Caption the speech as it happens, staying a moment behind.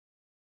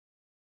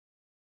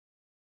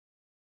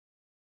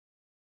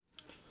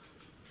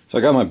So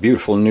I got my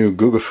beautiful new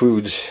Guga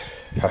Foods,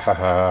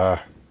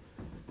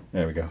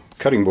 there we go,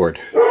 cutting board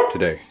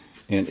today,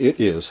 and it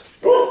is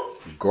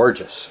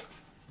gorgeous.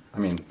 I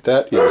mean,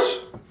 that's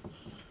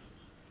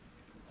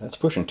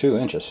pushing 2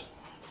 inches.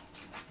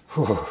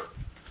 Whew.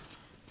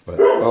 But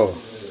oh,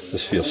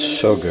 this feels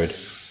so good.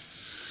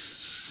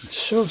 It's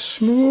so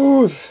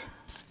smooth.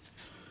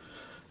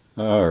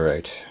 All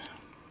right,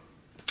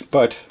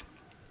 but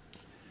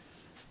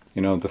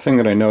you know, the thing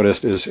that I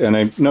noticed is, and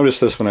I noticed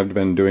this when I've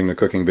been doing the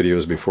cooking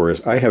videos before, is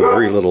I have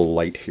very little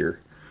light here.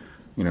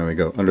 You know, we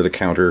go under the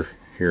counter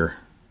here.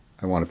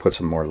 I want to put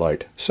some more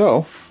light.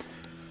 So,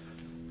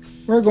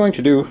 we're going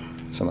to do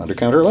some under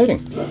counter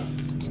lighting.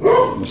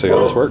 We'll see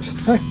how this works.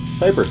 Hi,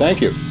 Piper,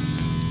 thank you.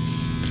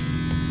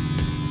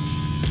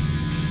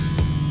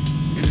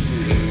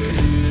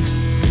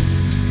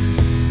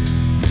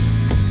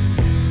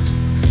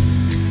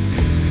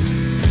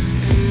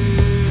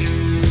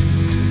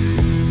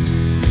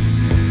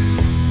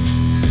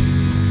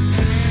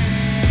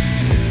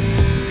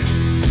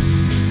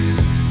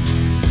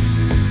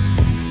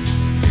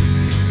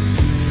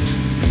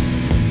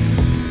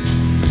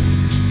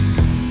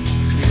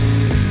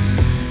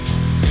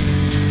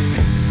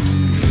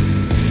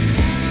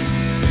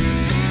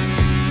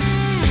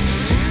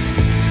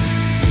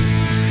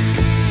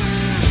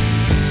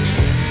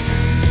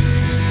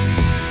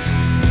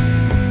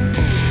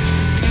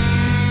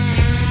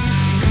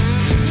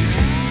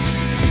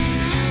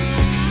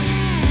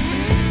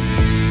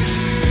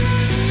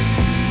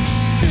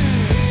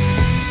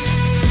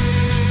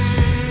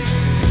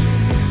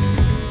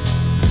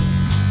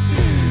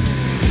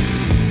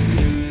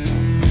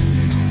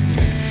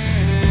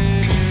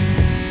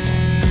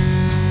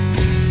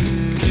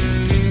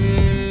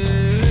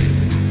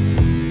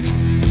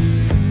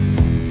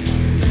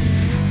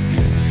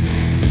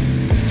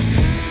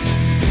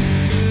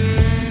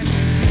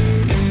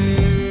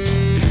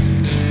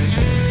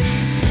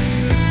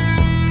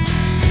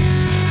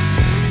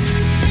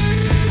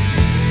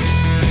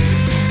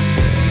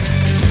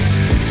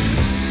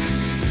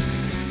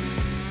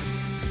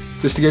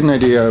 Just to get an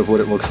idea of what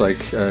it looks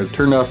like, I've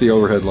turned off the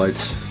overhead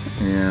lights,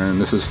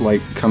 and this is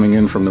light coming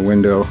in from the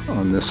window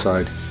on this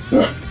side.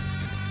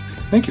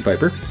 Thank you,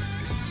 Piper.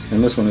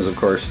 And this one is, of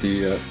course,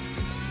 the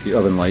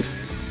oven light.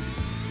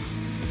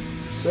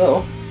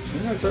 So,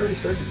 yeah, it's already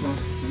starting to smoke.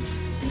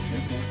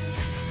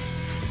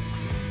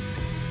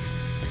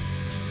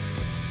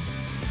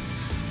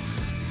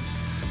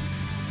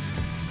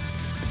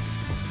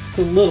 It's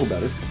a little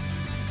better,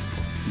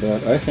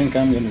 but I think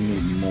I'm going to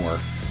need more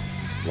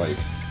light.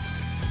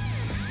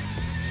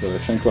 So I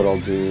think what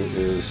I'll do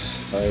is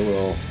I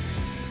will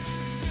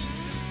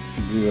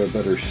do a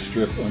better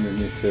strip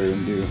underneath there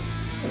and do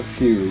a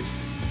few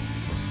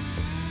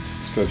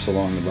strips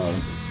along the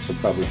bottom. So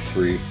probably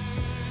 3.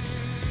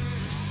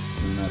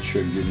 And that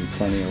should give me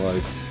plenty of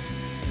light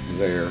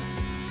there.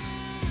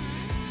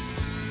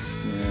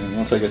 And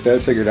once I get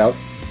that figured out,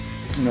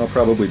 and I'll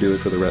probably do it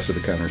for the rest of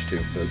the counters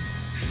too. But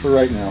for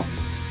right now,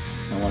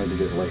 I wanted to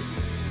get light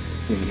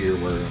in here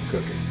where I'm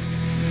cooking.